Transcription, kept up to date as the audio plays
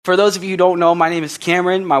For those of you who don't know, my name is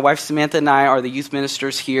Cameron. My wife Samantha and I are the youth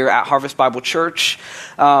ministers here at Harvest Bible Church.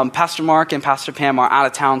 Pastor Mark and Pastor Pam are out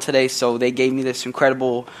of town today, so they gave me this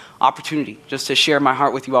incredible opportunity just to share my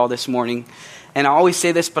heart with you all this morning. And I always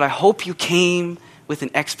say this, but I hope you came with an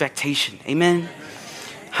expectation. Amen?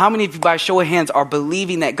 How many of you, by show of hands, are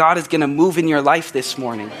believing that God is going to move in your life this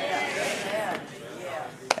morning?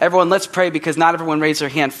 Everyone, let's pray because not everyone raised their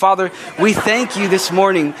hand. Father, we thank you this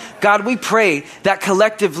morning. God, we pray that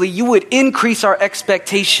collectively you would increase our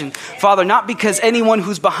expectation. Father, not because anyone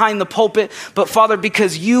who's behind the pulpit, but Father,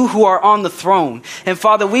 because you who are on the throne. And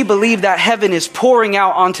Father, we believe that heaven is pouring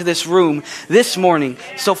out onto this room this morning.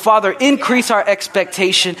 So Father, increase our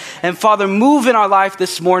expectation. And Father, move in our life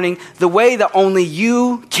this morning the way that only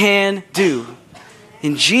you can do.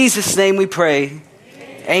 In Jesus' name we pray.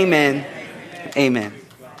 Amen. Amen.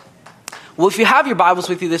 Well, if you have your Bibles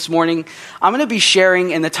with you this morning, I'm going to be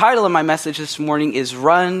sharing, and the title of my message this morning is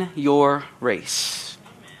Run Your Race.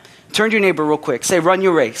 Turn to your neighbor real quick. Say, run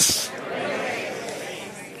your race.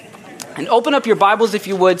 And open up your Bibles, if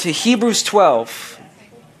you would, to Hebrews 12.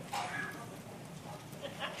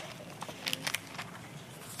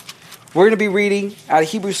 We're going to be reading out of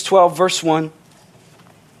Hebrews 12, verse 1.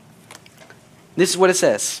 This is what it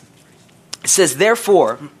says. It says,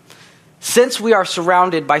 therefore, since we are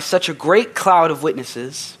surrounded by such a great cloud of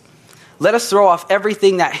witnesses, let us throw off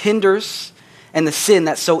everything that hinders and the sin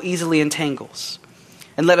that so easily entangles.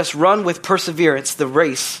 And let us run with perseverance the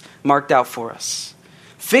race marked out for us,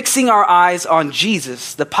 fixing our eyes on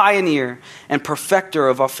Jesus, the pioneer and perfecter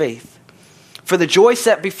of our faith. For the joy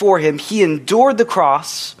set before him, he endured the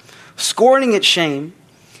cross, scorning its shame,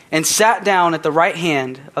 and sat down at the right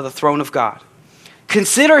hand of the throne of God.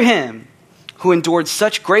 Consider him who endured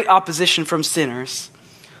such great opposition from sinners,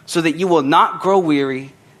 so that you will not grow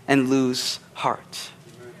weary and lose heart.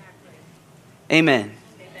 Amen.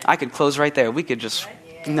 I could close right there. We could just,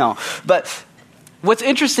 no. But what's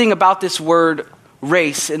interesting about this word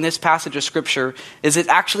race in this passage of Scripture is it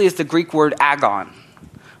actually is the Greek word agon.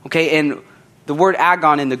 Okay, and the word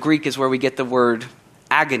agon in the Greek is where we get the word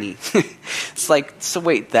agony. It's like, so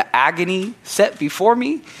wait, the agony set before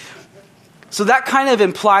me? So that kind of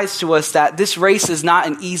implies to us that this race is not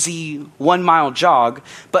an easy 1 mile jog,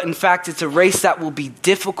 but in fact, it's a race that will be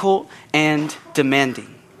difficult and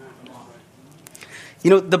demanding. You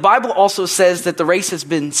know, the Bible also says that the race has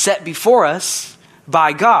been set before us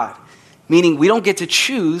by God, meaning we don't get to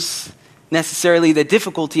choose necessarily the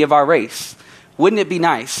difficulty of our race. Wouldn't it be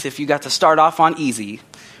nice if you got to start off on easy?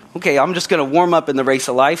 Okay, I'm just going to warm up in the race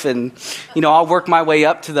of life and, I'll work my way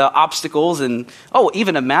up to the obstacles and,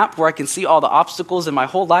 even a map where I can see all the obstacles in my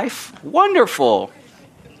whole life. Wonderful.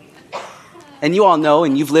 And you all know,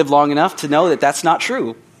 and you've lived long enough to know that that's not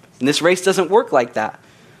true. And this race doesn't work like that.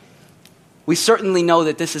 We certainly know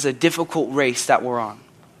that this is a difficult race that we're on.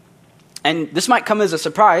 And this might come as a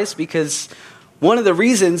surprise because one of the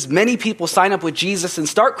reasons many people sign up with Jesus and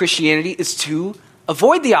start Christianity is to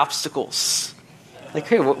avoid the obstacles. Like,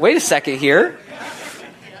 hey, wait a second here.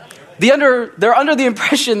 They're under the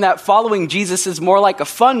impression that following Jesus is more like a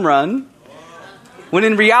fun run, when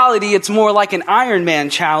in reality it's more like an Ironman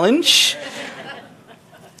challenge.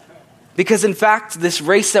 Because in fact, this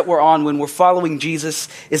race that we're on when we're following Jesus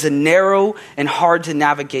is a narrow and hard to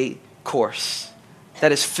navigate course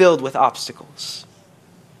that is filled with obstacles.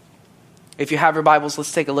 If you have your Bibles,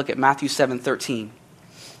 let's take a look at Matthew 7:13.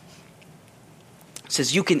 It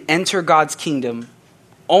says, you can enter God's kingdom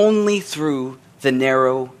only through the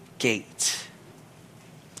narrow gate.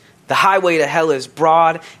 The highway to hell is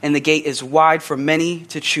broad and the gate is wide for many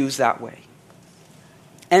to choose that way.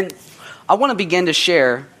 And I want to begin to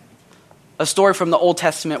share a story from the Old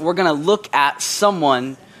Testament. We're going to look at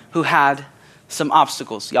someone who had some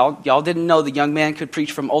obstacles. Y'all didn't know the young man could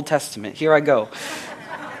preach from Old Testament. Here I go.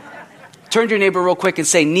 Turn to your neighbor real quick and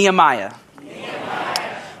say Nehemiah.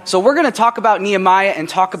 So we're going to talk about Nehemiah and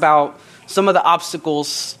talk about some of the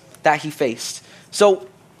obstacles that he faced. So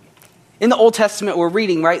in the Old Testament we're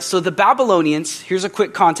reading, right? So the Babylonians, here's a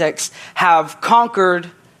quick context, have conquered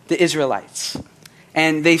the Israelites.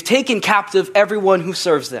 And they've taken captive everyone who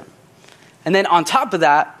serves them. And then on top of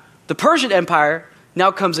that, the Persian Empire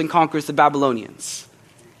now comes and conquers the Babylonians.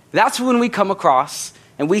 That's when we come across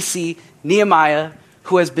and we see Nehemiah,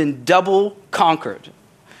 who has been double conquered.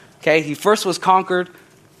 Okay, he first was conquered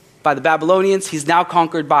by the Babylonians. He's now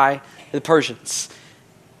conquered by the Persians.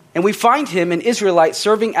 And we find him, an Israelite,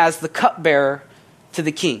 serving as the cupbearer to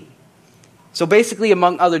the king. So basically,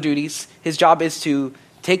 among other duties, his job is to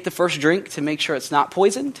take the first drink to make sure it's not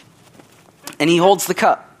poisoned. And he holds the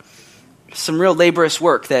cup. Some real laborious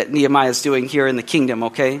work that Nehemiah is doing here in the kingdom,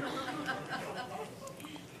 okay?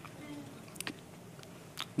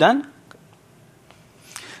 Done?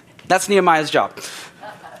 That's Nehemiah's job.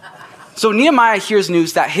 So Nehemiah hears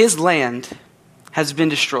news that his land has been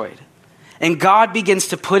destroyed. And God begins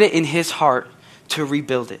to put it in his heart to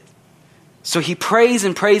rebuild it. So he prays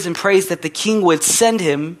and prays and prays that the king would send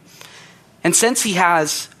him. And since he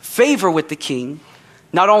has favor with the king,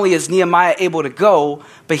 not only is Nehemiah able to go,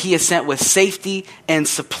 but he is sent with safety and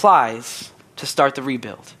supplies to start the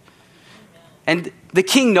rebuild. And the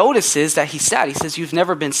king notices that he's sad. He says, you've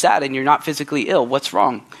never been sad and you're not physically ill. What's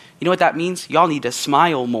wrong? You know what that means? Y'all need to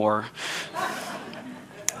smile more.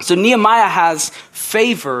 So Nehemiah has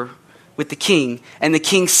favor with the king, and the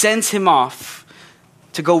king sends him off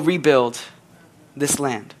to go rebuild this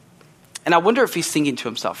land. And I wonder if he's thinking to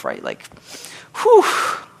himself, right? Like, whew,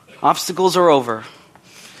 obstacles are over.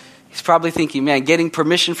 He's probably thinking, man, getting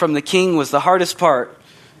permission from the king was the hardest part.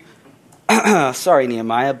 Sorry,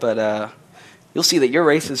 Nehemiah, but you'll see that your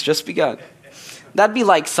race has just begun. That'd be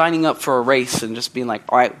like signing up for a race and just being like,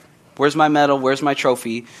 all right, where's my medal? Where's my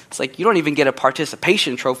trophy? It's like, you don't even get a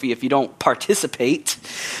participation trophy if you don't participate.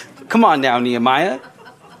 Come on now, Nehemiah.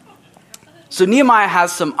 So Nehemiah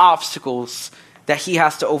has some obstacles that he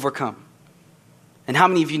has to overcome. And how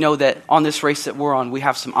many of you know that on this race that we're on, we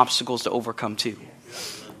have some obstacles to overcome too?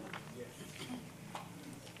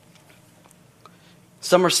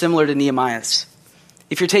 Some are similar to Nehemiah's.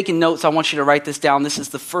 If you're taking notes, I want you to write this down. This is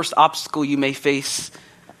the first obstacle you may face.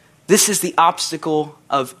 This is the obstacle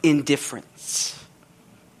of indifference.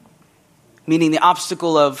 Meaning the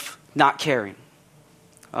obstacle of not caring.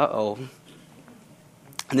 Uh-oh.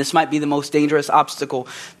 And this might be the most dangerous obstacle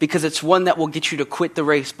because it's one that will get you to quit the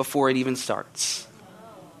race before it even starts.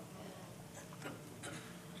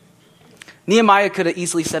 Nehemiah could have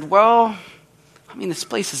easily said, well, I mean, this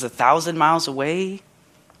place is 1,000 miles away.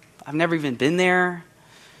 I've never even been there.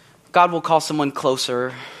 God will call someone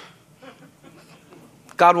closer.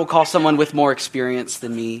 God will call someone with more experience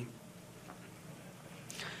than me.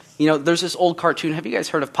 You know, there's this old cartoon. Have you guys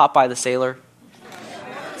heard of Popeye the Sailor?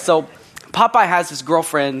 So Popeye has his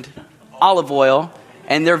girlfriend, Olive Oil,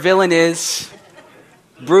 and their villain is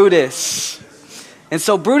Brutus. And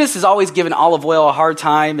so Brutus is always giving Olive Oil a hard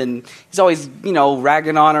time, and he's always,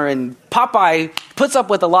 ragging on her. And Popeye puts up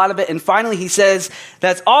with a lot of it, and finally he says,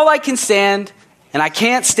 that's all I can stand, and I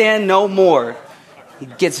can't stand no more. He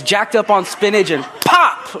gets jacked up on spinach and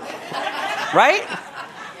pop! Right?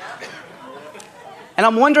 And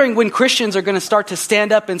I'm wondering when Christians are going to start to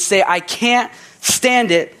stand up and say, I can't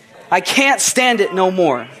stand it. I can't stand it no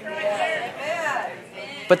more.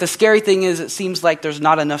 But the scary thing is, it seems like there's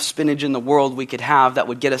not enough spinach in the world we could have that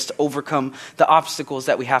would get us to overcome the obstacles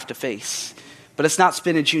that we have to face. But it's not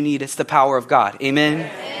spinach you need, it's the power of God. Amen?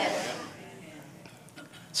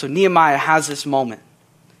 So Nehemiah has this moment.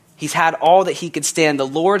 He's had all that he could stand. The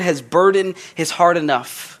Lord has burdened his heart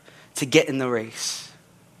enough to get in the race.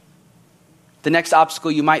 The next obstacle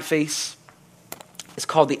you might face is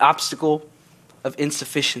called the obstacle of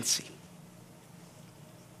insufficiency.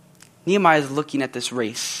 Nehemiah is looking at this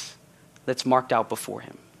race that's marked out before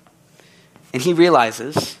him. And he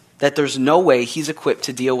realizes that there's no way he's equipped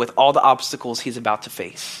to deal with all the obstacles he's about to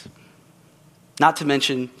face. Not to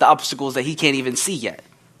mention the obstacles that he can't even see yet.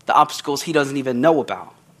 The obstacles he doesn't even know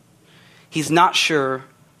about. He's not sure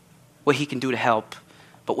what he can do to help.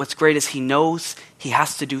 But what's great is he knows he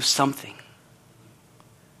has to do something.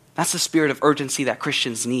 That's the spirit of urgency that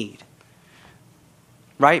Christians need.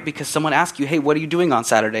 Right? Because someone asks you, hey, what are you doing on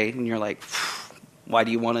Saturday? And you're like, why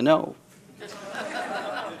do you want to know?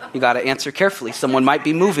 You got to answer carefully. Someone might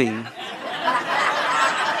be moving.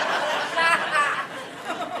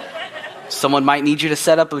 Someone might need you to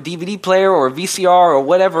set up a DVD player or a VCR or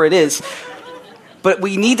whatever it is. But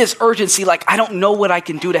we need this urgency, like, I don't know what I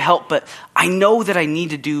can do to help, but I know that I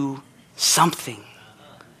need to do something.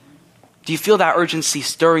 Do you feel that urgency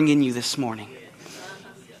stirring in you this morning?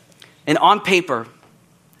 And on paper,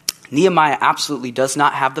 Nehemiah absolutely does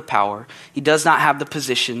not have the power, he does not have the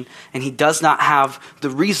position, and he does not have the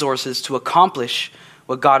resources to accomplish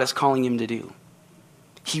what God is calling him to do.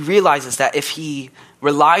 He realizes that if he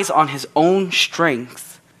relies on his own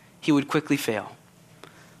strength, he would quickly fail.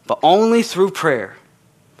 But only through prayer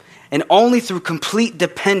and only through complete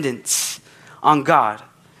dependence on God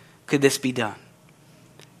could this be done.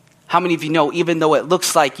 How many of you know, even though it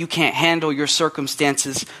looks like you can't handle your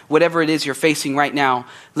circumstances, whatever it is you're facing right now,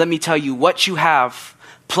 let me tell you, what you have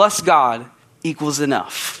plus God equals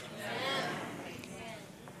enough.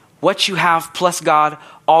 What you have plus God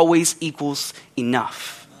always equals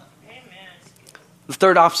enough. The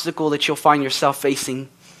third obstacle that you'll find yourself facing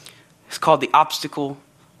is called the obstacle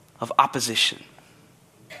of opposition.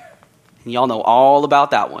 And y'all know all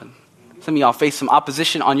about that one. Some of y'all face some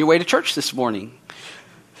opposition on your way to church this morning.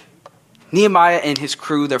 Nehemiah and his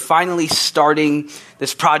crew, they're finally starting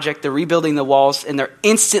this project. They're rebuilding the walls, and they're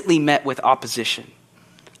instantly met with opposition.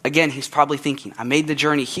 Again, he's probably thinking, I made the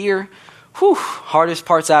journey here. Whew, hardest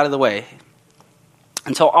part's out of the way.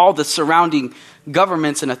 Until all the surrounding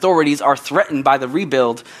governments and authorities are threatened by the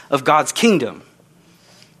rebuild of God's kingdom.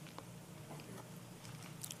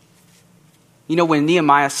 You know, when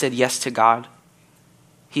Nehemiah said yes to God,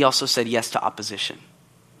 he also said yes to opposition.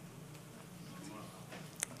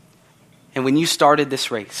 And when you started this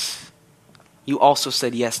race, you also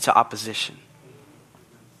said yes to opposition.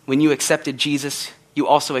 When you accepted Jesus, you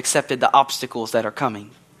also accepted the obstacles that are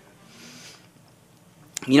coming.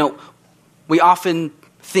 You know, we often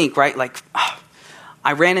think, right, like,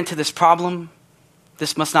 I ran into this problem.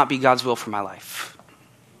 This must not be God's will for my life.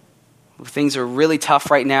 Things are really tough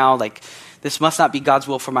right now. Like, this must not be God's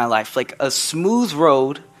will for my life. Like a smooth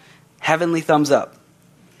road, heavenly thumbs up.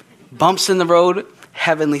 Bumps in the road,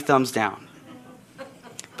 heavenly thumbs down.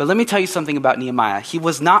 But let me tell you something about Nehemiah. He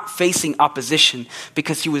was not facing opposition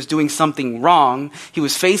because he was doing something wrong. He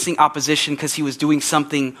was facing opposition because he was doing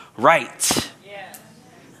something right.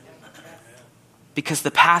 Because the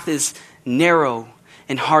path is narrow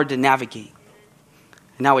and hard to navigate.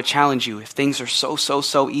 And I would challenge you, if things are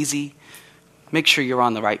so easy, make sure you're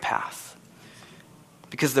on the right path.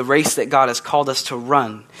 Because the race that God has called us to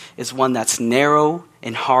run is one that's narrow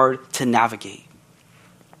and hard to navigate.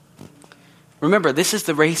 Remember, this is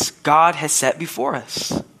the race God has set before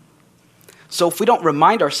us. So if we don't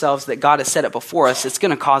remind ourselves that God has set it before us, it's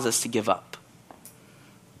going to cause us to give up.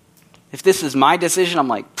 If this is my decision, I'm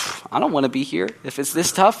like, I don't want to be here. If it's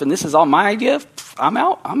this tough and this is all my idea, I'm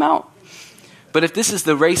out. But if this is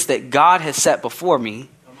the race that God has set before me,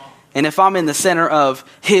 and if I'm in the center of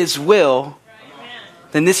his will,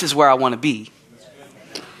 then this is where I want to be.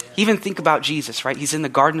 Even think about Jesus, right? He's in the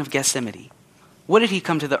Garden of Gethsemane. What did he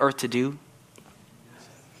come to the earth to do?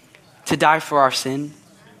 To die for our sin.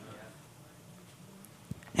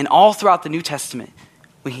 And all throughout the New Testament,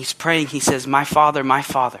 when he's praying, he says, my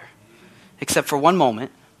Father, except for one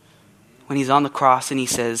moment when he's on the cross and he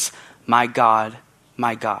says, my God,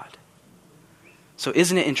 my God. So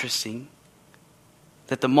isn't it interesting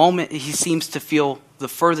that the moment he seems to feel the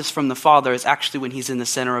furthest from the Father is actually when he's in the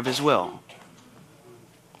center of his will?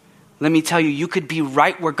 Let me tell you, you could be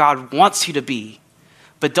right where God wants you to be.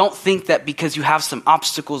 But don't think that because you have some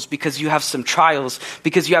obstacles, because you have some trials,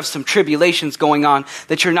 because you have some tribulations going on,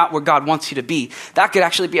 that you're not where God wants you to be. That could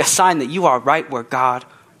actually be a sign that you are right where God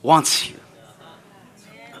wants you.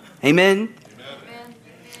 Amen? Amen.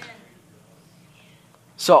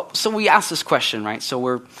 So we ask this question, right?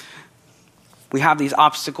 So we have these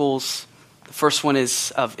obstacles. The first one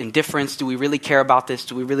is of indifference. Do we really care about this?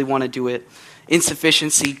 Do we really want to do it?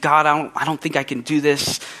 Insufficiency. God, I don't think I can do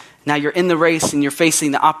this. Now you're in the race and you're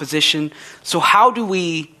facing the opposition. So how do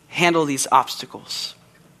we handle these obstacles?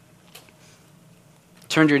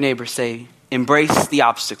 Turn to your neighbor, say, embrace the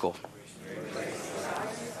obstacle.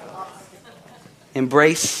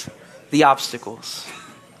 Embrace the obstacles.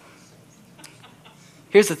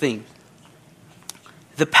 Here's the thing.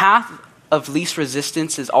 The path of least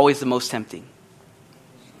resistance is always the most tempting.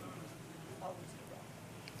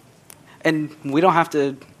 And we don't have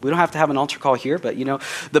to have an altar call here, but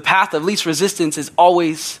the path of least resistance is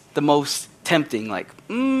always the most tempting. Like,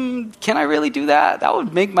 can I really do that? That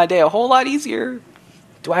would make my day a whole lot easier.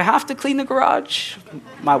 Do I have to clean the garage?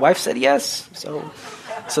 My wife said yes. So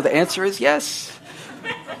the answer is yes.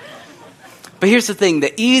 But here's the thing.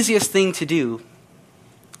 The easiest thing to do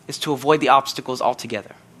is to avoid the obstacles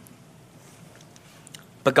altogether.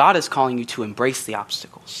 But God is calling you to embrace the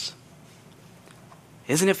obstacles.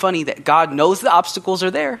 Isn't it funny that God knows the obstacles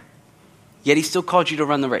are there, yet he still called you to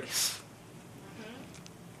run the race?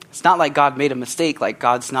 It's not like God made a mistake, like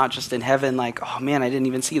God's not just in heaven like, oh man, I didn't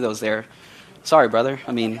even see those there. Sorry, brother.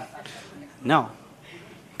 No.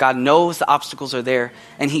 God knows the obstacles are there,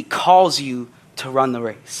 and he calls you to run the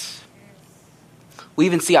race. We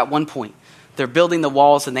even see at one point, they're building the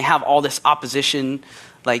walls and they have all this opposition.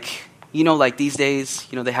 Like these days,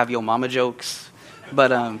 they have yo mama jokes.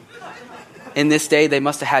 But in this day, they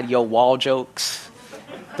must have had yo wall jokes.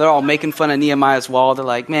 They're all making fun of Nehemiah's wall. They're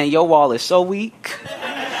like, man, your wall is so weak.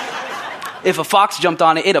 If a fox jumped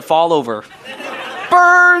on it, it'd fall over.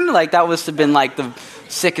 Burn! Like that must have been like the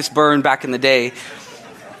sickest burn back in the day.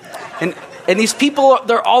 And these people,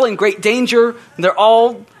 they're all in great danger. They're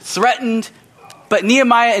all threatened. But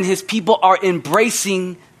Nehemiah and his people are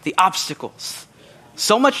embracing the obstacles.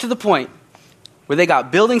 So much to the point where they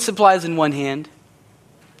got building supplies in one hand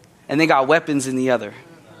and they got weapons in the other.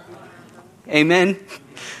 Amen.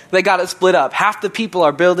 they got it split up. Half the people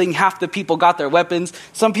are building, half the people got their weapons.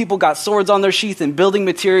 Some people got swords on their sheath and building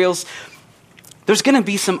materials. There's going to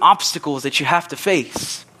be some obstacles that you have to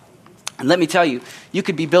face. And let me tell you, you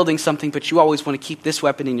could be building something, but you always want to keep this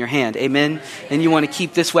weapon in your hand. Amen? And you want to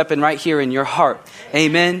keep this weapon right here in your heart.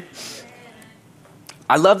 Amen?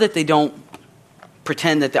 I love that they don't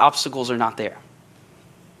pretend that the obstacles are not there.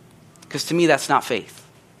 Because to me, that's not faith.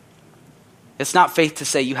 It's not faith to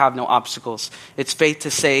say you have no obstacles. It's faith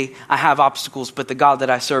to say I have obstacles, but the God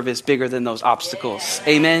that I serve is bigger than those obstacles.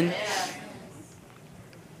 Amen?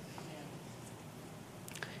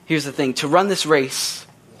 Here's the thing. To run this race,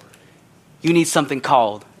 you need something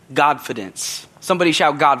called Godfidence. Somebody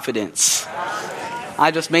shout Godfidence.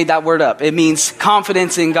 I just made that word up. It means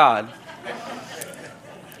confidence in God.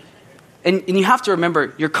 And you have to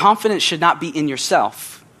remember, your confidence should not be in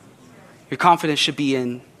yourself. Your confidence should be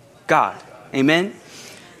in God. Amen?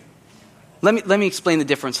 Let me explain the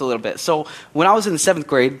difference a little bit. So when I was in the 7th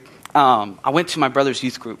grade, I went to my brother's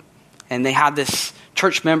youth group. And they had this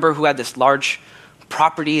church member who had this large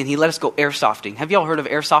property, and he let us go airsofting. Have you all heard of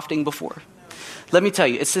airsofting before? Let me tell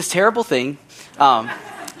you, it's this terrible thing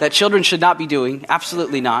that children should not be doing.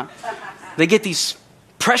 Absolutely not. They get these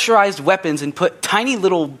pressurized weapons and put tiny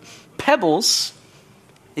little pebbles,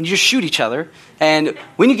 and you just shoot each other. And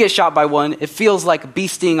when you get shot by one, it feels like a bee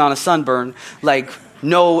sting on a sunburn, like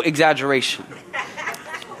no exaggeration.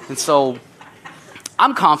 And so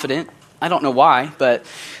I'm confident. I don't know why, but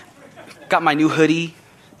got my new hoodie.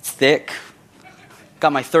 It's thick.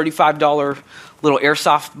 Got my $35 little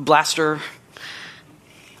airsoft blaster.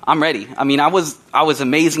 I'm ready. I mean, I was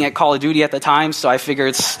amazing at Call of Duty at the time, so I figure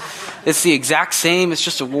it's the exact same. It's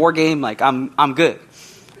just a war game. Like I'm good.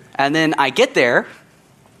 And then I get there,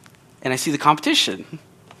 and I see the competition.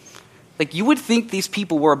 Like, you would think these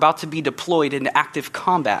people were about to be deployed into active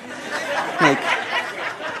combat. Like,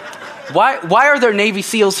 why are there Navy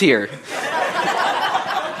SEALs here?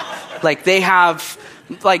 Like, they have,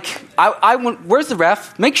 like, I want, where's the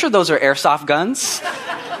ref? Make sure those are airsoft guns,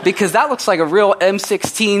 because that looks like a real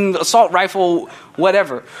M16 assault rifle,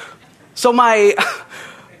 whatever. So my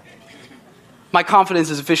confidence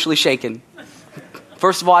is officially shaken.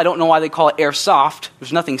 First of all, I don't know why they call it airsoft.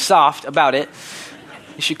 There's nothing soft about it.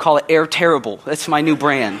 You should call it Air Terrible. That's my new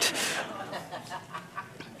brand.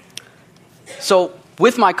 So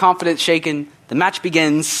with my confidence shaken, the match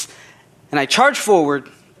begins, and I charge forward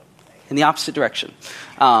in the opposite direction.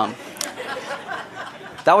 That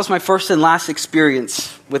was my first and last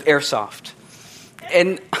experience with airsoft.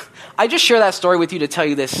 And I just share that story with you to tell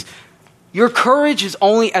you this. Your courage is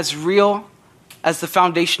only as real as the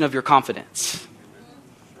foundation of your confidence.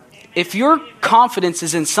 If your confidence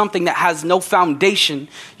is in something that has no foundation,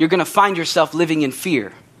 you're going to find yourself living in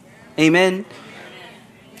fear. Amen?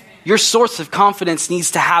 Your source of confidence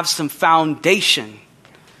needs to have some foundation.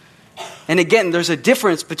 And again, there's a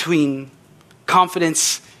difference between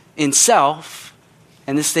confidence in self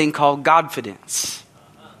and this thing called Godfidence.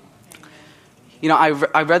 You know,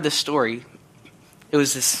 I read this story. It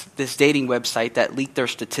was this dating website that leaked their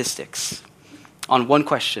statistics on one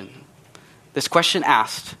question. This question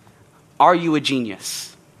asked, are you a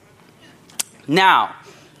genius? Now,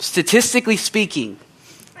 statistically speaking,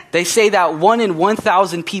 they say that 1 in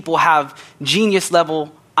 1,000 people have genius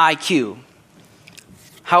level IQ.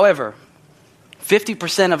 However,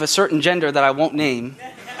 50% of a certain gender that I won't name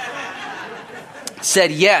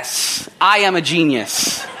said, yes, I am a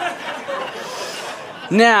genius.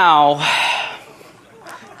 Now,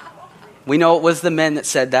 we know it was the men that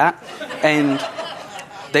said that, and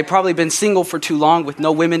they've probably been single for too long with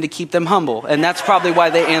no women to keep them humble, and that's probably why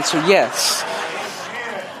they answered yes.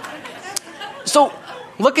 So,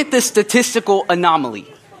 look at this statistical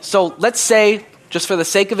anomaly. So, let's say, just for the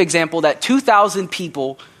sake of example, that 2,000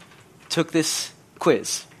 people took this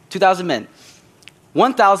quiz. 2,000 men.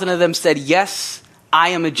 1,000 of them said, yes, I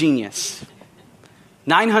am a genius.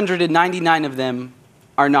 999 of them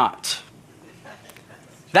are not.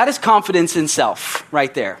 That is confidence in self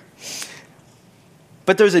right there.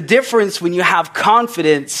 But there's a difference when you have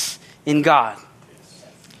confidence in God.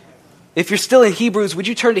 If you're still in Hebrews, would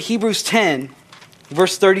you turn to Hebrews 10,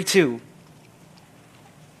 verse 32?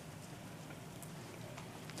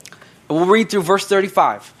 And we'll read through verse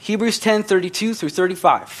 35. Hebrews 10, 32 through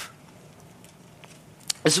 35.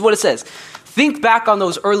 This is what it says. Think back on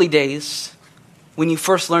those early days when you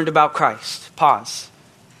first learned about Christ. Pause.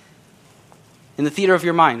 In the theater of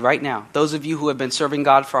your mind right now, those of you who have been serving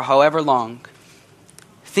God for however long,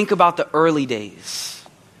 think about the early days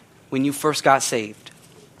when you first got saved.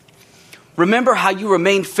 Remember how you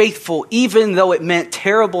remained faithful even though it meant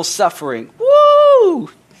terrible suffering. Woo!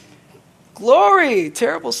 Glory,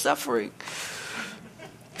 terrible suffering.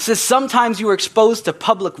 It says, sometimes you were exposed to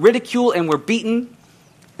public ridicule and were beaten,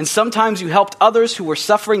 and sometimes you helped others who were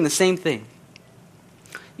suffering the same thing.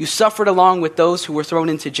 You suffered along with those who were thrown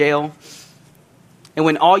into jail, and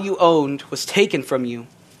when all you owned was taken from you,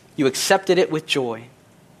 you accepted it with joy.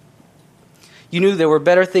 You knew there were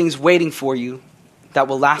better things waiting for you that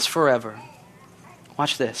will last forever.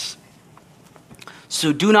 Watch this.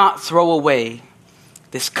 So do not throw away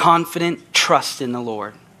this confident trust in the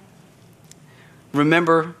Lord.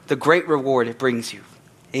 Remember the great reward it brings you.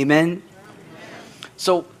 Amen?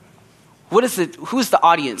 So who's the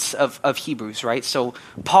audience of Hebrews, right? So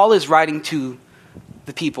Paul is writing to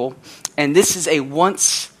the people, and this is a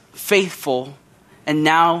once faithful and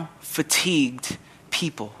now fatigued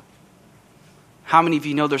people. How many of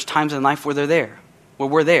you know there's times in life where they're there, where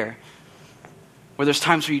we're there, where there's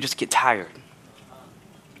times where you just get tired?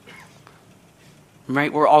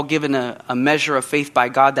 Right? We're all given a measure of faith by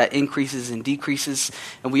God that increases and decreases,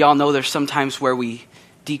 and we all know there's some times where we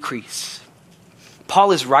decrease.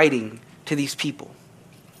 Paul is writing to these people.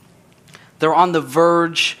 They're on the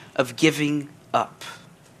verge of giving up.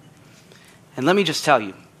 And let me just tell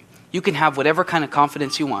you, you can have whatever kind of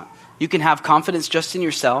confidence you want. You can have confidence just in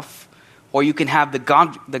yourself, or you can have the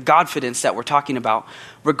Godfidence that we're talking about.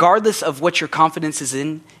 Regardless of what your confidence is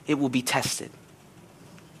in, it will be tested.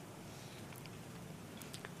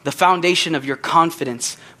 The foundation of your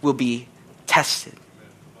confidence will be tested.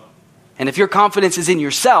 And if your confidence is in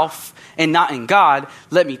yourself and not in God,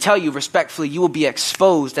 let me tell you respectfully, you will be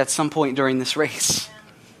exposed at some point during this race.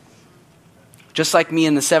 Just like me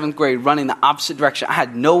in the 7th grade running the opposite direction. I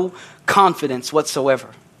had no confidence whatsoever.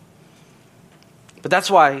 But that's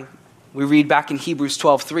why we read back in Hebrews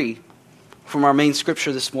 12:3 from our main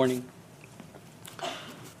scripture this morning.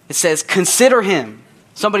 It says, consider him.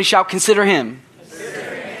 Somebody shout, consider him.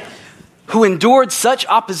 Who endured such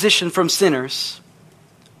opposition from sinners,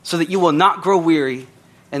 so that you will not grow weary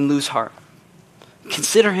and lose heart.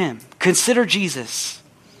 Consider him. Consider Jesus.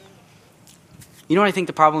 You know what I think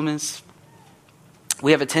the problem is?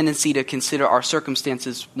 We have a tendency to consider our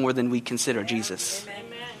circumstances more than we consider Jesus.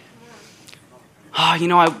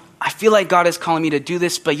 I feel like God is calling me to do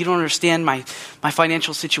this, but you don't understand my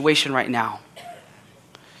financial situation right now.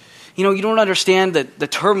 You don't understand the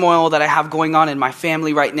turmoil that I have going on in my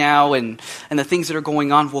family right now and the things that are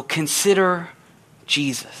going on. Well, consider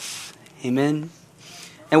Jesus. Amen?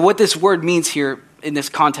 And what this word means here in this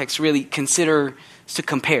context, really consider is to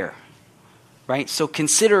compare. Right? So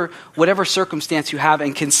consider whatever circumstance you have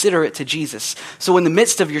and consider it to Jesus. So in the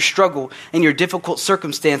midst of your struggle and your difficult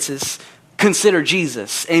circumstances, consider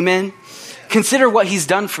Jesus. Amen? Consider what he's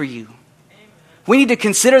done for you. We need to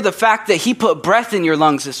consider the fact that he put breath in your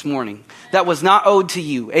lungs this morning that was not owed to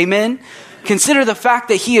you. Amen? Consider the fact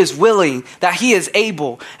that he is willing, that he is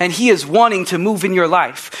able, and he is wanting to move in your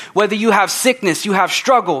life. Whether you have sickness, you have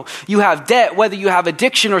struggle, you have debt, whether you have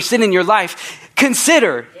addiction or sin in your life,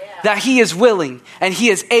 consider that he is willing and he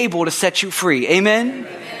is able to set you free. Amen?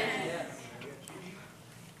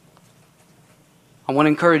 I want to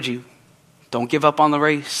encourage you. Don't give up on the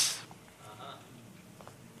race.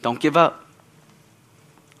 Don't give up.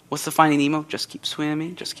 What's the Finding Nemo? Just keep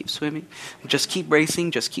swimming, just keep swimming. Just keep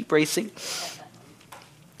racing, just keep racing.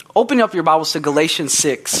 Open up your Bibles to Galatians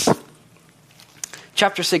 6.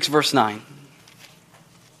 Chapter 6, verse 9.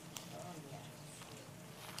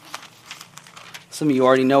 Some of you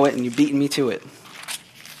already know it and you're beating me to it.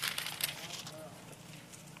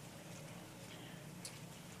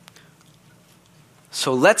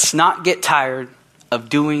 So let's not get tired of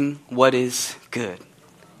doing what is good.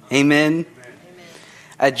 Amen.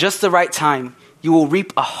 At just the right time, you will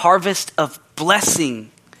reap a harvest of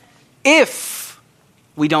blessing if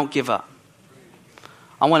we don't give up.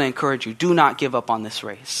 I want to encourage you, do not give up on this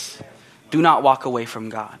race. Do not walk away from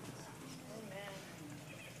God.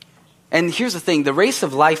 And here's the thing, the race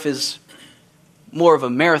of life is more of a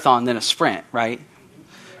marathon than a sprint, right?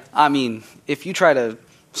 I mean, if you try to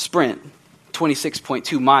sprint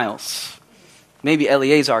 26.2 miles, maybe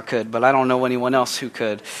Eleazar could, but I don't know anyone else who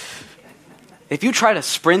could. If you try to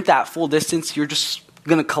sprint that full distance, you're just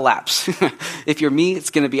going to collapse. If you're me, it's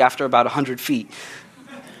going to be after about 100 feet.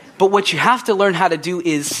 But what you have to learn how to do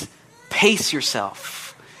is pace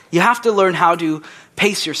yourself. You have to learn how to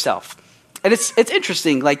pace yourself. And it's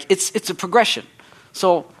interesting, like it's a progression.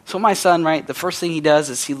 So my son, right, the first thing he does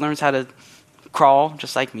is he learns how to crawl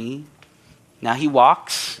just like me. Now he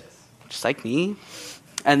walks just like me.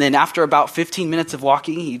 And then after about 15 minutes of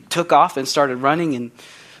walking, he took off and started running and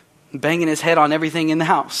banging his head on everything in the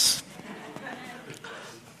house.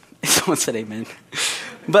 Someone said amen.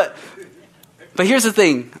 But here's the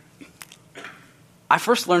thing. I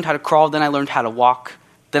first learned how to crawl, then I learned how to walk,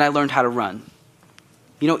 then I learned how to run.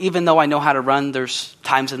 You know, even though I know how to run, there's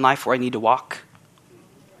times in life where I need to walk.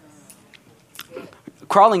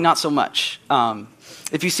 Crawling, not so much.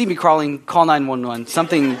 If you see me crawling, call 911.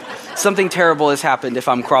 Something terrible has happened if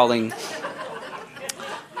I'm crawling.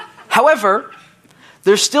 However,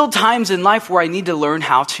 there's still times in life where I need to learn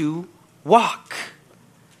how to walk.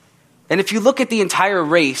 And if you look at the entire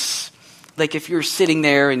race, like if you're sitting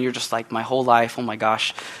there and you're just like, my whole life, oh my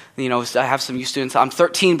gosh, you know, I have some youth students, I'm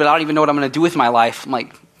 13, but I don't even know what I'm going to do with my life. I'm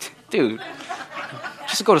like, dude,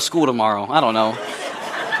 just go to school tomorrow. I don't know.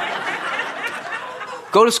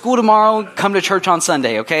 Go to school tomorrow, come to church on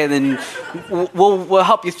Sunday, okay? And then we'll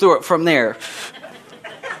help you through it from there.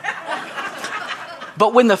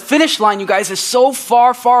 But when the finish line, you guys, is so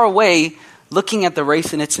far, far away, looking at the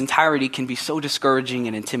race in its entirety can be so discouraging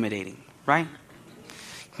and intimidating, right?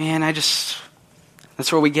 Man, that's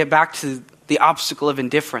where we get back to the obstacle of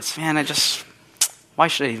indifference. Man, why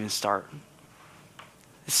should I even start?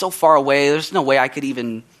 It's so far away. There's no way I could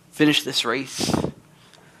even finish this race.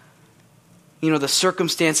 You know, the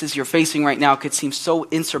circumstances you're facing right now could seem so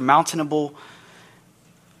insurmountable.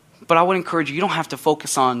 But I would encourage you don't have to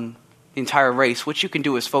focus on the entire race. What you can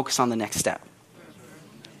do is focus on the next step.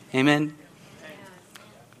 Amen?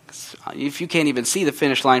 If you can't even see the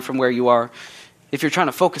finish line from where you are, if you're trying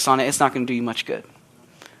to focus on it, it's not going to do you much good.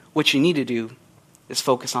 What you need to do is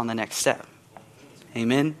focus on the next step.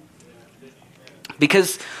 Amen?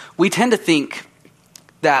 Because we tend to think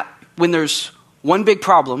that when there's one big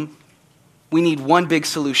problem, we need one big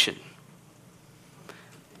solution.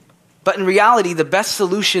 But in reality, the best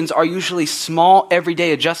solutions are usually small,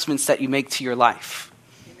 everyday adjustments that you make to your life.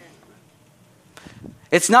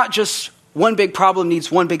 It's not just one big problem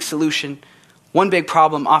needs one big solution. One big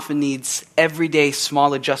problem often needs everyday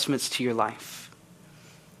small adjustments to your life.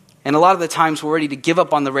 And a lot of the times we're ready to give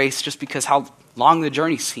up on the race just because how long the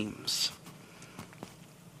journey seems.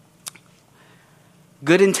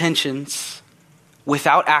 Good intentions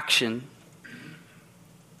without action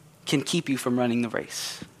can keep you from running the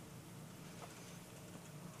race.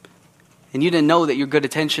 And you didn't know that your good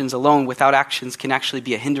intentions alone without actions can actually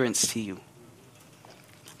be a hindrance to you.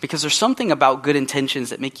 Because there's something about good intentions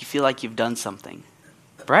that make you feel like you've done something,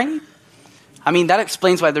 right? I mean, that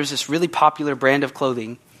explains why there's this really popular brand of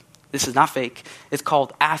clothing. This is not fake. It's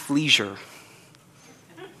called athleisure.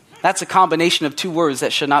 That's a combination of two words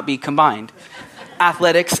that should not be combined.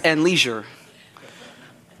 Athletics and leisure.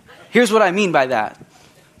 Here's what I mean by that.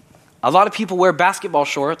 A lot of people wear basketball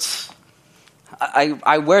shorts.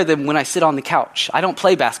 I wear them when I sit on the couch. I don't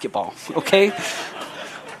play basketball, okay?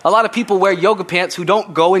 A lot of people wear yoga pants who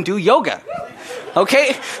don't go and do yoga,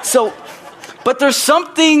 okay? So, but there's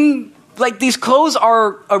something, like these clothes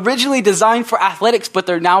are originally designed for athletics, but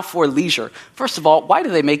they're now for leisure. First of all, why do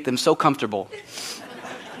they make them so comfortable?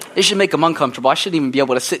 They should make them uncomfortable. I shouldn't even be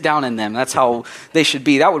able to sit down in them. That's how they should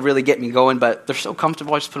be. That would really get me going, but they're so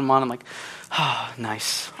comfortable. I just put them on. I'm like, oh,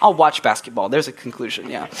 nice. I'll watch basketball. There's a conclusion,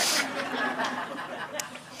 yeah.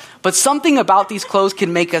 But something about these clothes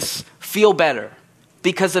can make us feel better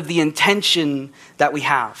because of the intention that we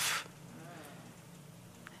have.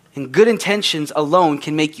 And good intentions alone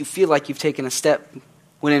can make you feel like you've taken a step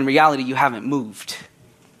when in reality you haven't moved.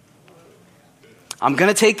 I'm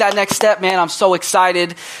going to take that next step, man. I'm so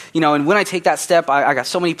excited. You know, and when I take that step, I got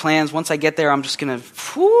so many plans. Once I get there, I'm just going to,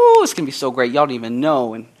 it's going to be so great. Y'all don't even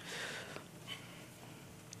know. And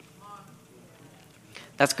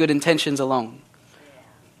that's good intentions alone.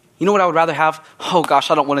 You know what I would rather have? Oh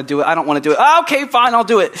gosh, I don't want to do it. I don't want to do it. Oh, okay, fine, I'll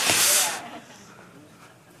do it.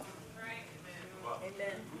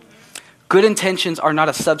 Good intentions are not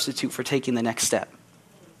a substitute for taking the next step.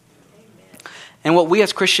 And what we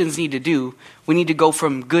as Christians need to do, we need to go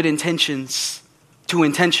from good intentions to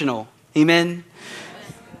intentional. Amen?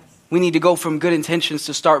 We need to go from good intentions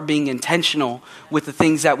to start being intentional with the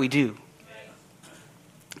things that we do.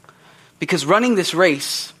 Because running this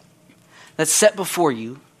race that's set before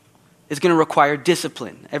you is going to require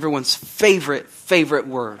discipline. Everyone's favorite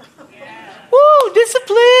word. Woo,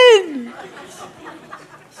 discipline!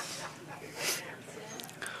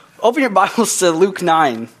 Open your Bibles to Luke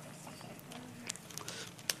 9.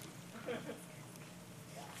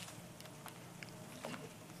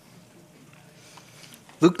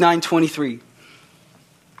 Luke 9:23.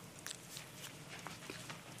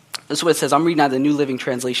 This is what it says. I'm reading out of the New Living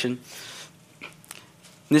Translation.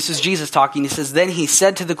 And this is Jesus talking. He says, "Then he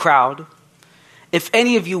said to the crowd, 'If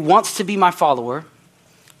any of you wants to be my follower,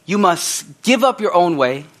 you must give up your own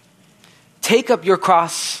way, take up your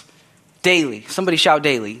cross daily.'" Somebody shout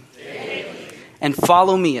daily. Daily. "And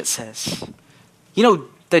follow me," it says. You know,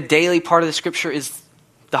 the daily part of the scripture is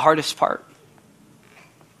the hardest part.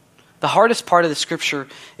 The hardest part of the scripture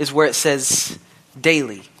is where it says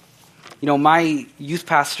daily. You know, my youth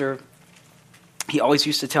pastor, he always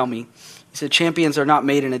used to tell me, he said, champions are not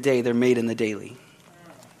made in a day, they're made in the daily.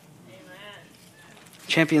 Amen.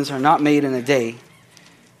 Champions are not made in a day,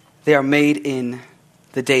 they are made in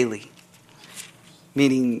the daily.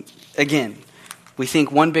 Meaning, again, we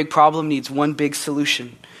think one big problem needs one big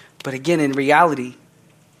solution. But again, in reality,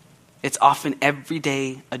 it's often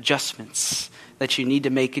everyday adjustments that you need to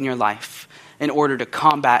make in your life in order to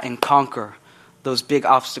combat and conquer those big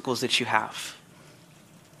obstacles that you have.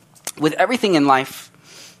 With everything in life,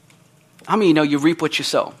 how many of you know you reap what you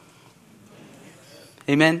sow?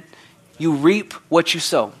 Amen? You reap what you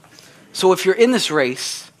sow. So if you're in this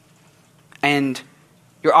race and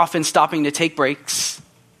you're often stopping to take breaks,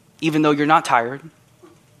 even though you're not tired,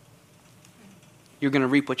 you're going to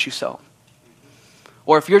reap what you sow.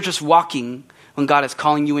 Or if you're just walking when God is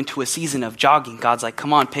calling you into a season of jogging, God's like,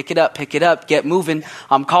 come on, pick it up, get moving.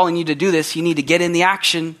 I'm calling you to do this. You need to get in the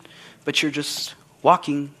action, but you're just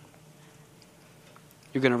walking.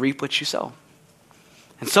 You're going to reap what you sow.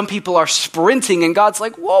 And some people are sprinting and God's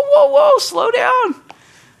like, whoa, slow down.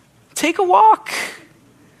 Take a walk.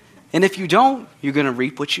 And if you don't, you're going to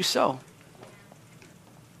reap what you sow.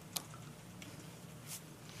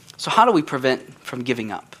 So how do we prevent from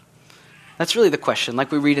giving up? That's really the question,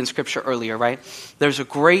 like we read in Scripture earlier, right? There's a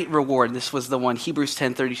great reward. This was the one, Hebrews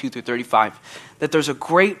 10, 32 through 35. That there's a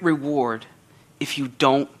great reward if you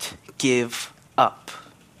don't give up.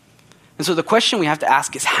 And so the question we have to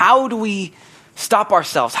ask is, how do we stop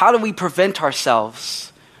ourselves? How do we prevent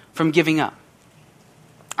ourselves from giving up?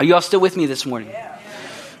 Are you all still with me this morning? Yeah.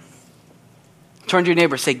 Turn to your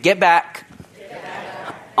neighbor, say, get back.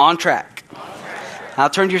 On track. Now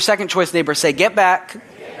turn to your second choice neighbor, say, get back.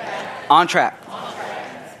 On track.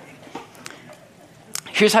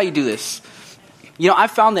 Here's how you do this. You know,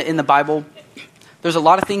 I've found that in the Bible, there's a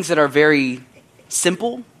lot of things that are very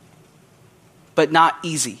simple, but not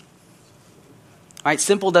easy. Right?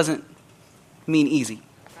 Simple doesn't mean easy.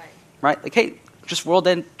 Right? Like, hey, just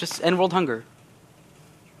end world hunger.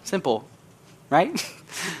 Simple. Right?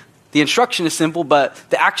 The instruction is simple, but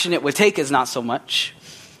the action it would take is not so much.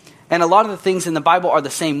 And a lot of the things in the Bible are the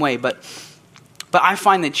same way, but I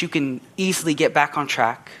find that you can easily get back on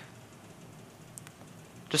track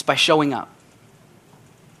just by showing up.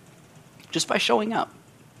 Just by showing up.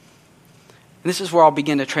 And this is where I'll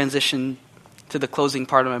begin to transition to the closing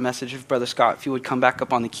part of my message. If Brother Scott, if you would come back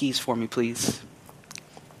up on the keys for me, please.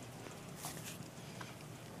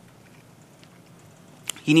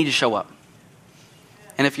 You need to show up.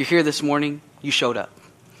 And if you're here this morning, you showed up.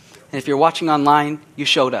 And if you're watching online, you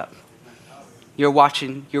showed up. You're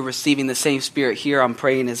watching, you're receiving the same spirit here. I'm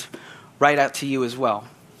praying is right out to you as well.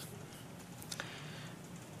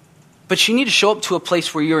 But you need to show up to a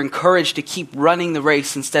place where you're encouraged to keep running the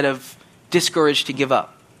race instead of discouraged to give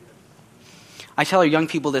up. I tell our young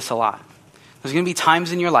people this a lot. There's going to be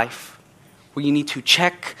times in your life where you need to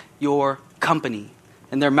check your company.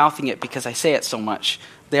 And they're mouthing it because I say it so much.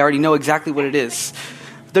 They already know exactly what it is.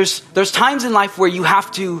 There's times in life where you have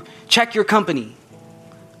to check your company.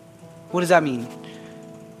 What does that mean?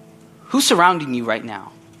 Who's surrounding you right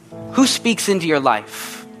now? Who speaks into your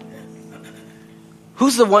life?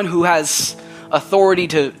 Who's the one who has authority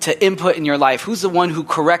to input in your life? Who's the one who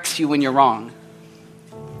corrects you when you're wrong?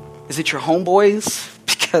 Is it your homeboys?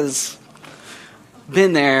 Because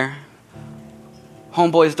been there.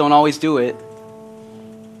 Homeboys don't always do it.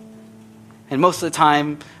 And most of the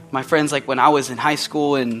time, my friends, like when I was in high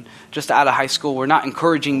school and just out of high school, were not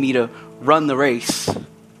encouraging me to run the race.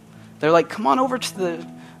 They're like, come on over to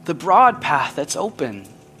the broad path that's open.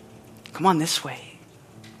 Come on this way.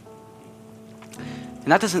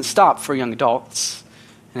 And that doesn't stop for young adults.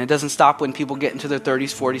 And it doesn't stop when people get into their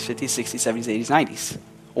 30s, 40s, 50s, 60s, 70s, 80s, 90s.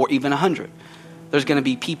 Or even 100. There's going to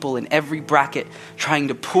be people in every bracket trying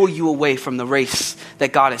to pull you away from the race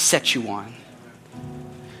that God has set you on.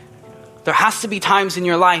 There has to be times in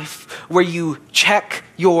your life where you check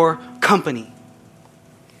your company.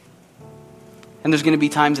 And there's going to be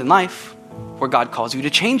times in life where God calls you to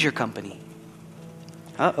change your company.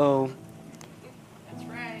 Uh-oh. That's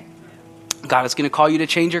right. God is going to call you to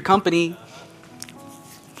change your company.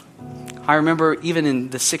 I remember even in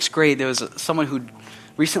the 6th grade, there was someone who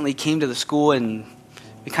recently came to the school and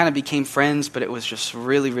we kind of became friends, but it was just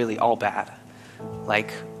really, really all bad.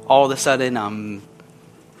 Like all of a sudden, I'm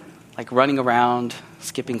like running around,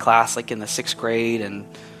 skipping class like in the 6th grade and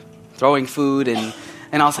throwing food and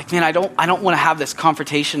I was like, man, I don't want to have this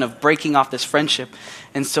confrontation of breaking off this friendship.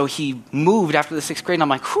 And so he moved after the 6th grade and I'm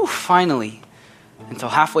like, whew, finally. until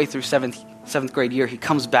halfway through seventh grade year, he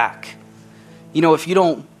comes back. You know, if you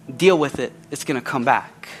don't deal with it, it's going to come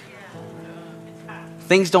back.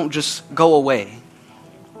 Things don't just go away.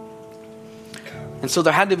 And so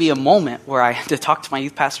there had to be a moment where I had to talk to my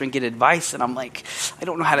youth pastor and get advice. And I'm like, I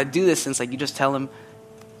don't know how to do this. And it's like, you just tell him,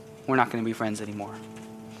 we're not going to be friends anymore.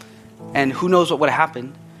 And who knows what would have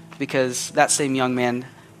happened, because that same young man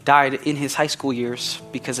died in his high school years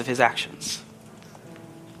because of his actions.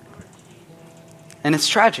 And it's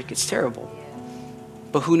tragic. It's terrible.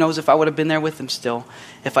 But who knows if I would have been there with him still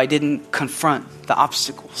if I didn't confront the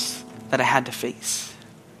obstacles that I had to face.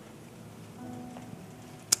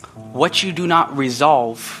 What you do not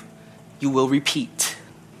resolve, you will repeat.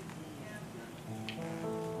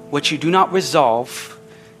 What you do not resolve,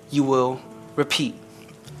 you will repeat.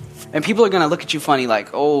 And people are going to look at you funny like,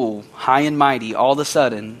 oh, high and mighty, all of a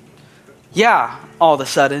sudden. Yeah, all of a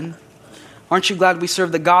sudden. Aren't you glad we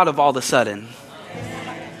serve the God of all of a sudden?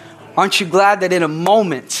 Aren't you glad that in a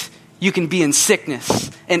moment you can be in sickness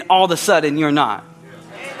and all of a sudden you're not?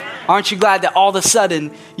 Aren't you glad that all of a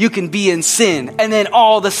sudden you can be in sin and then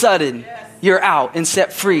all of a sudden you're out and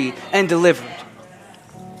set free and delivered?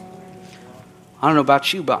 I don't know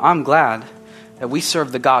about you, but I'm glad that we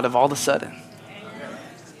serve the God of all of a sudden.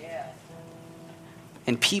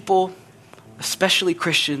 And people, especially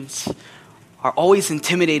Christians, are always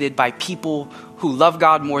intimidated by people who love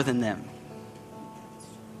God more than them.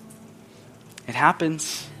 It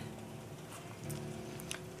happens.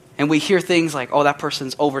 And we hear things like, oh, that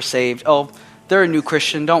person's oversaved. Oh, they're a new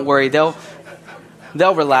Christian. Don't worry. They'll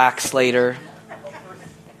relax later.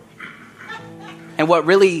 And what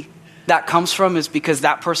really that comes from is because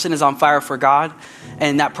that person is on fire for God,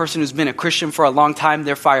 and that person who's been a Christian for a long time,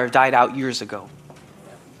 their fire died out years ago.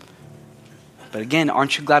 But again,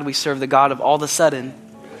 aren't you glad we serve the God of all of a sudden?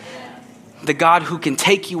 The God who can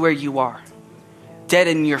take you where you are,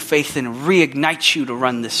 deaden your faith, and reignite you to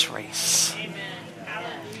run this race.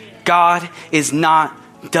 God is not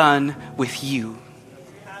done with you.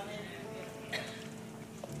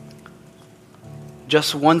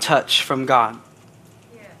 Just one touch from God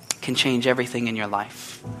can change everything in your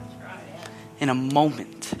life. In a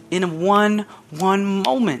moment, in one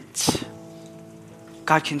moment,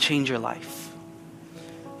 God can change your life.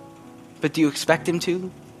 But do you expect him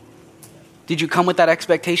to? Did you come with that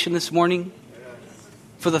expectation this morning?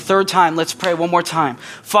 For the third time, let's pray one more time.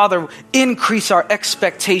 Father, increase our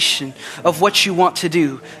expectation of what you want to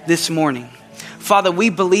do this morning. Father,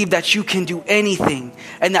 we believe that you can do anything,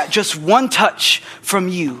 and that just one touch from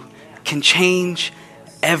you can change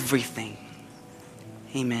everything.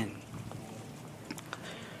 Amen.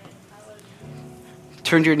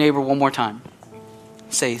 Turn to your neighbor one more time.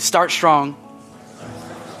 Say, start strong,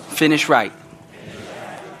 finish right.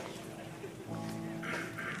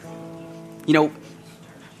 You know,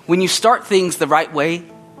 when you start things the right way,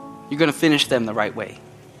 you're going to finish them the right way.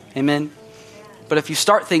 Amen? But if you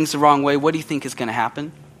start things the wrong way, what do you think is going to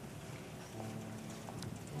happen?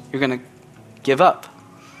 You're going to give up.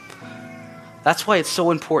 That's why it's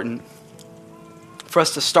so important for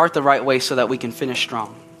us to start the right way so that we can finish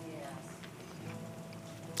strong.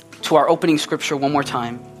 To our opening scripture one more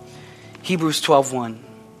time. Hebrews 12:1.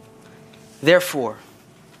 Therefore,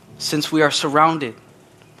 since we are surrounded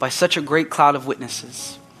by such a great cloud of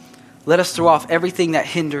witnesses, let us throw off everything that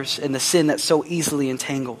hinders and the sin that so easily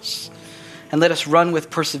entangles. And let us run with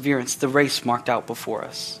perseverance the race marked out before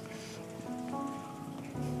us.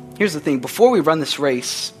 Here's the thing. Before we run this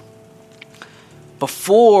race,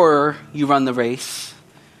 before you run the race,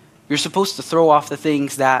 you're supposed to throw off the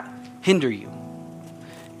things that hinder you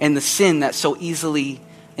and the sin that so easily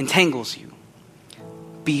entangles you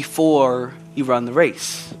before you run the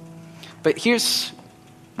race. But here's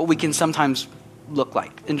what we can sometimes look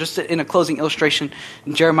like. And just in a closing illustration,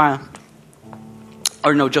 Josiah's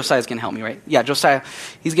going to help me, right? Yeah, Josiah,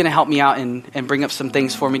 he's going to help me out and bring up some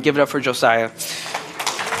things for me. Give it up for Josiah.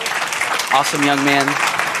 Awesome young man.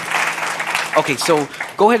 Okay, so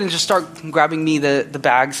go ahead and just start grabbing me the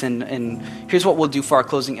bags, and here's what we'll do for our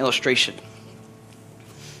closing illustration.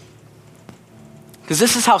 Because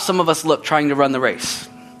this is how some of us look trying to run the race.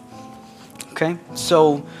 Okay,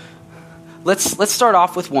 so let's start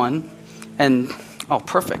off with one. And, oh,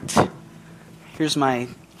 perfect. Here's my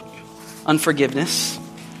unforgiveness.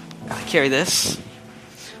 Gotta carry this.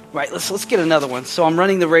 Right, let's get another one. So I'm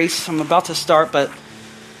running the race. I'm about to start, but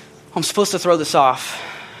I'm supposed to throw this off.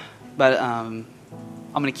 But I'm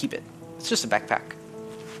going to keep it. It's just a backpack.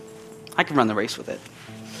 I can run the race with it.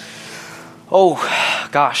 Oh,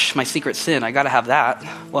 gosh, my secret sin. I got to have that.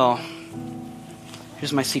 Well,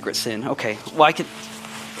 here's my secret sin. Okay, well, 2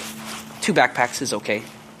 backpacks is okay.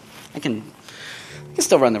 I can I can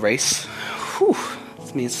still run the race. Whew.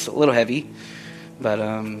 I mean, it's a little heavy, but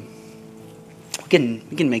we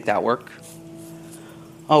can make that work.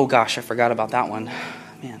 Oh gosh, I forgot about that one.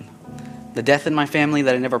 Man, the death in my family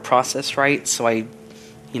that I never processed right, so I'm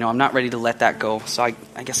not ready to let that go. So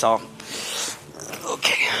I guess I'll.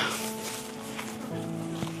 Okay.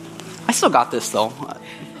 I still got this though.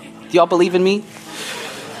 Do y'all believe in me?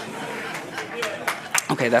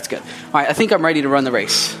 Okay, that's good. All right, I think I'm ready to run the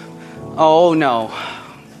race. Oh no,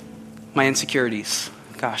 my insecurities.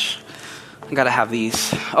 Gosh, I gotta have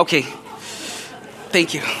these. Okay,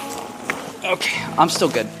 thank you. Okay, I'm still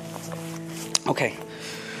good. Okay.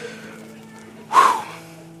 Whew.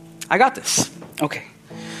 I got this. Okay.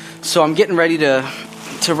 So I'm getting ready to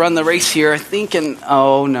run the race here, thinking,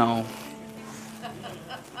 oh no.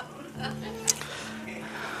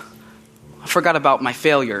 I forgot about my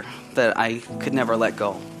failure that I could never let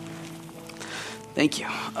go. Thank you.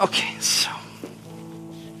 Okay, so.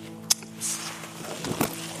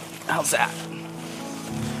 How's that?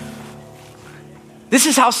 This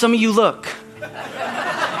is how some of you look.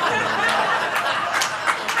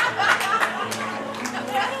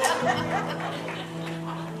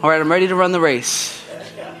 All right, I'm ready to run the race.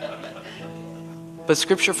 But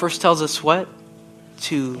Scripture first tells us what?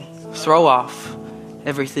 To throw off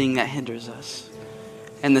everything that hinders us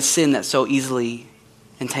and the sin that so easily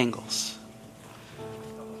entangles.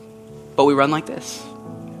 But we run like this.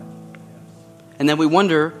 And then we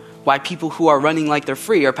wonder why people who are running like they're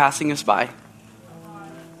free are passing us by.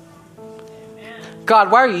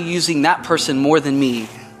 God, why are you using that person more than me?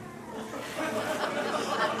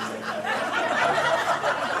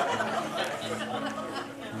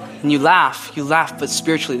 And you laugh, but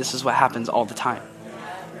spiritually this is what happens all the time.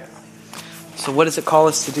 So what does it call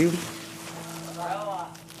us to do?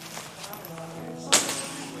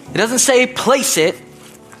 It doesn't say place it.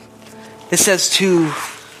 It says to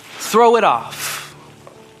throw it off.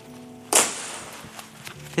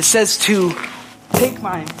 It says to take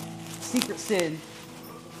my secret sin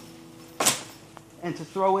and to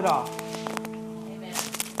throw it off. Amen.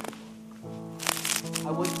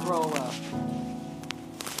 I wouldn't throw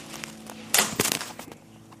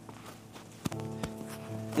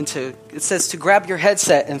it says to grab your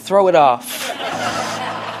headset and throw it off.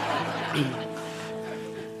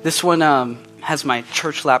 This one has my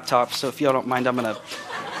church laptop, so if y'all don't mind, I'm going to...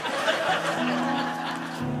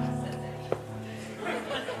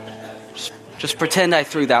 Just pretend I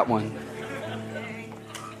threw that one.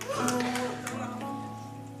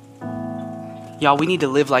 Y'all, we need to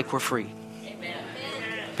live like we're free.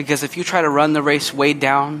 Because if you try to run the race weighed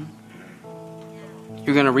down,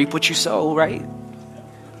 you're going to reap what you sow, right?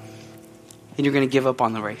 And you're going to give up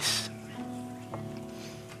on the race.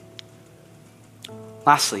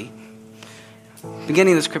 Lastly,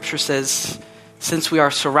 beginning of the scripture says, since we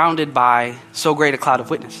are surrounded by so great a cloud of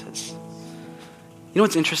witnesses. You know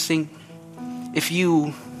what's interesting? If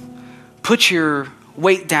you put your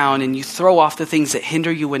weight down and you throw off the things that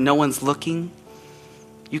hinder you when no one's looking,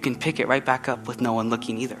 you can pick it right back up with no one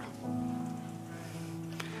looking either.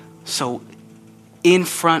 So in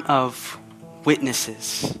front of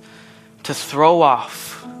witnesses, to throw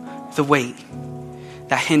off the weight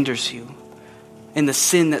that hinders you and the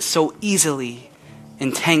sin that so easily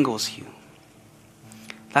entangles you.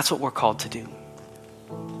 That's what we're called to do.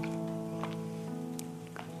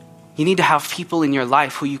 You need to have people in your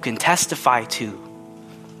life who you can testify to.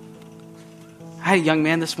 I had a young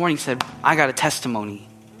man this morning said, I got a testimony.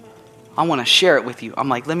 I want to share it with you. I'm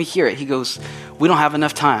like, let me hear it. He goes, we don't have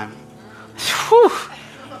enough time. Whew.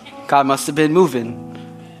 God must have been moving.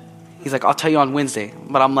 He's like, I'll tell you on Wednesday.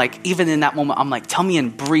 But I'm like, even in that moment, I'm like, tell me in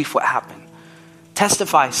brief what happened.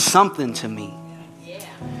 Testify something to me.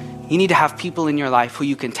 You need to have people in your life who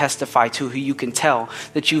you can testify to, who you can tell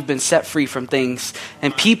that you've been set free from things,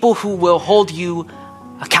 and people who will hold you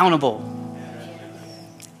accountable.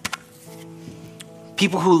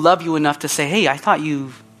 People who love you enough to say, hey, I thought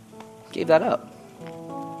you gave that up.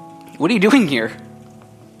 What are you doing here?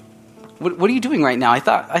 What are you doing right now? I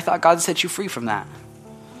thought God set you free from that.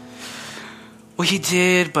 Well, he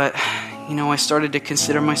did, but I started to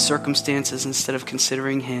consider my circumstances instead of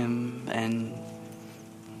considering him, and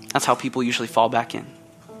that's how people usually fall back in.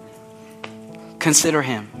 Consider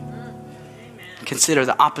him. Consider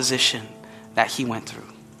the opposition that he went through.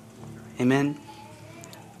 Amen.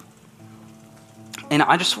 And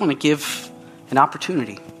I just want to give an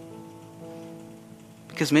opportunity.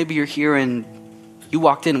 Because maybe you're here and you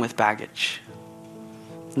walked in with baggage.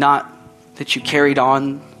 Not that you carried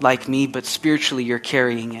on like me, but spiritually you're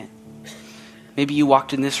carrying it. Maybe you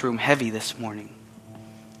walked in this room heavy this morning.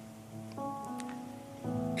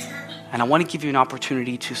 And I want to give you an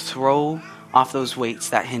opportunity to throw off those weights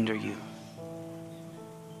that hinder you.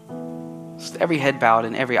 So every head bowed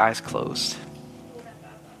and every eyes closed.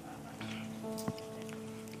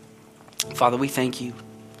 Father, we thank you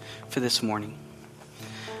for this morning.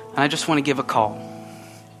 And I just want to give a call.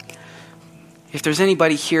 If there's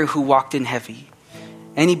anybody here who walked in heavy,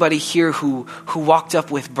 anybody here who walked up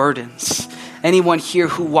with burdens, anyone here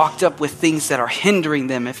who walked up with things that are hindering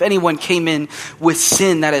them, if anyone came in with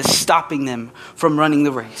sin that is stopping them from running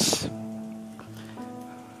the race,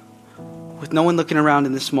 with no one looking around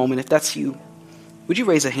in this moment, if that's you, would you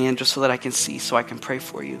raise a hand just so that I can see, so I can pray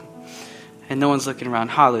for you? And no one's looking around.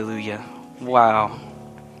 Hallelujah. Wow.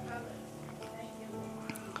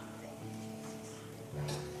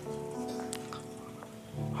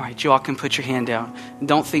 All right, you all can put your hand down.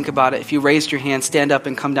 Don't think about it. If you raised your hand, stand up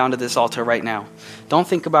and come down to this altar right now. Don't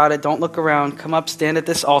think about it. Don't look around. Come up, stand at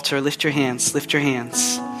this altar. Lift your hands. Lift your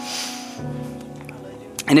hands.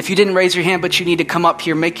 And if you didn't raise your hand, but you need to come up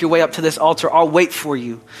here, make your way up to this altar. I'll wait for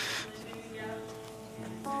you.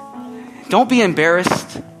 Don't be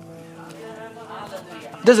embarrassed.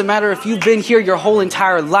 It doesn't matter if you've been here your whole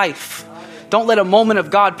entire life. Don't let a moment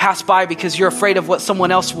of God pass by because you're afraid of what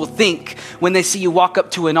someone else will think when they see you walk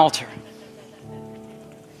up to an altar.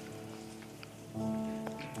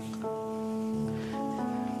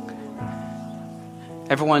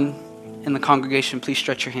 Everyone in the congregation, please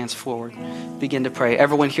stretch your hands forward. Begin to pray.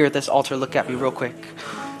 Everyone here at this altar, look at me real quick.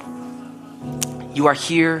 You are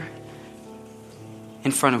here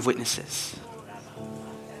in front of witnesses.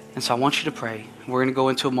 And so I want you to pray. We're going to go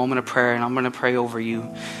into a moment of prayer, and I'm going to pray over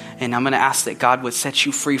you. And I'm going to ask that God would set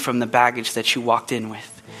you free from the baggage that you walked in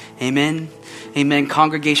with. Amen. Amen.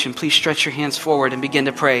 Congregation, please stretch your hands forward and begin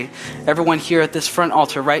to pray. Everyone here at this front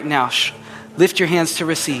altar right now, lift your hands to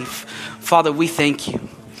receive. Father, we thank you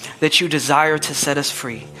that you desire to set us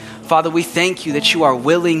free. Father, we thank you that you are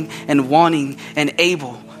willing and wanting and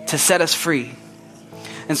able to set us free.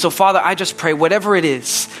 And so, Father, I just pray whatever it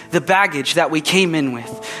is, the baggage that we came in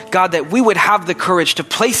with, God, that we would have the courage to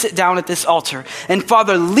place it down at this altar. And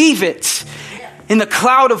Father, leave it in the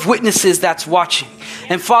cloud of witnesses that's watching.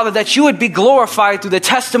 And Father, that you would be glorified through the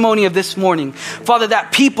testimony of this morning. Father,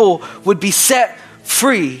 that people would be set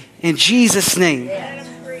free in Jesus' name.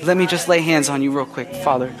 Let me just lay hands on you real quick.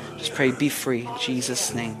 Father, just pray, be free in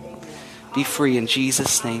Jesus' name. Be free in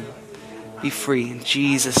Jesus' name. Be free in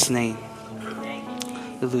Jesus' name.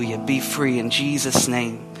 Hallelujah. Be free in Jesus'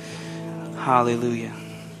 name. Hallelujah.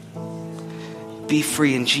 Be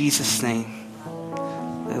free in Jesus' name.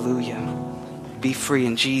 Hallelujah. Be free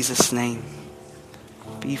in Jesus' name.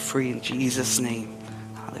 Be free in Jesus' name.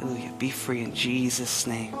 Hallelujah. Be free in Jesus'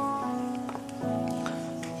 name.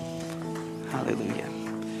 Hallelujah.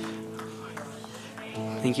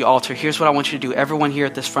 Thank you, altar. Here's what I want you to do. Everyone here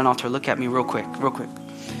at this front altar, look at me real quick.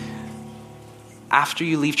 After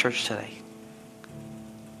you leave church today,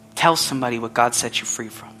 tell somebody what God set you free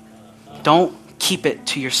from. Don't keep it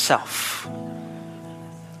to yourself.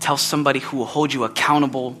 Tell somebody who will hold you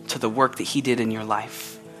accountable to the work that he did in your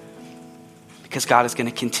life. Because God is going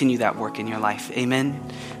to continue that work in your life. Amen.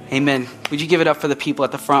 Amen. Would you give it up for the people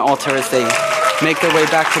at the front altar as they make their way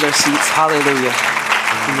back to their seats? Hallelujah.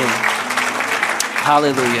 Amen.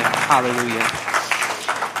 Hallelujah. Hallelujah.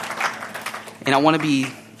 And I want to be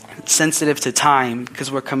sensitive to time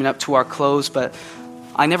because we're coming up to our close, but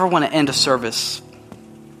I never want to end a service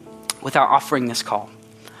without offering this call.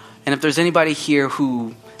 And if there's anybody here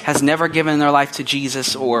who has never given their life to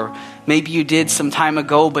Jesus, or maybe you did some time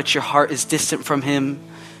ago, but your heart is distant from him.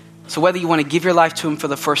 So whether you want to give your life to him for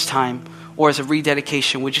the first time or as a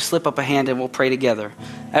rededication, would you slip up a hand and we'll pray together?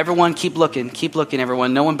 Everyone, keep looking,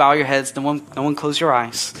 everyone. No one bow your heads, no one close your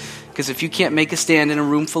eyes. Because if you can't make a stand in a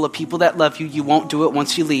room full of people that love you, you won't do it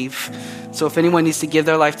once you leave. So if anyone needs to give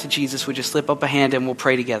their life to Jesus, would you slip up a hand and we'll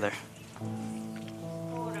pray together?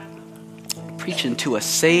 Preaching to a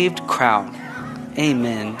saved crowd.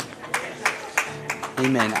 Amen.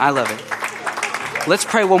 Amen. I love it. Let's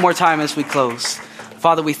pray one more time as we close.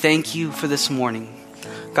 Father, we thank you for this morning.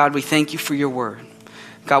 God, we thank you for your word.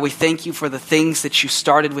 God, we thank you for the things that you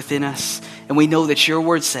started within us. And we know that your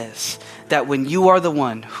word says that when you are the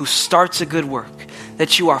one who starts a good work,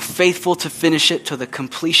 that you are faithful to finish it to the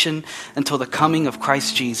completion until the coming of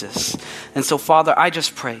Christ Jesus. And so, Father, I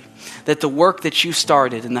just pray that the work that you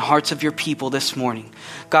started in the hearts of your people this morning,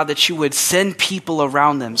 God, that you would send people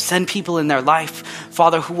around them, send people in their life,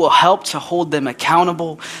 Father, who will help to hold them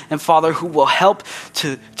accountable, and Father, who will help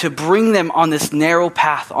to bring them on this narrow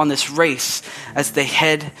path, on this race, as they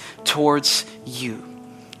head towards you.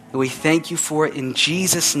 And we thank you for it in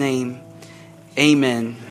Jesus' name. Amen.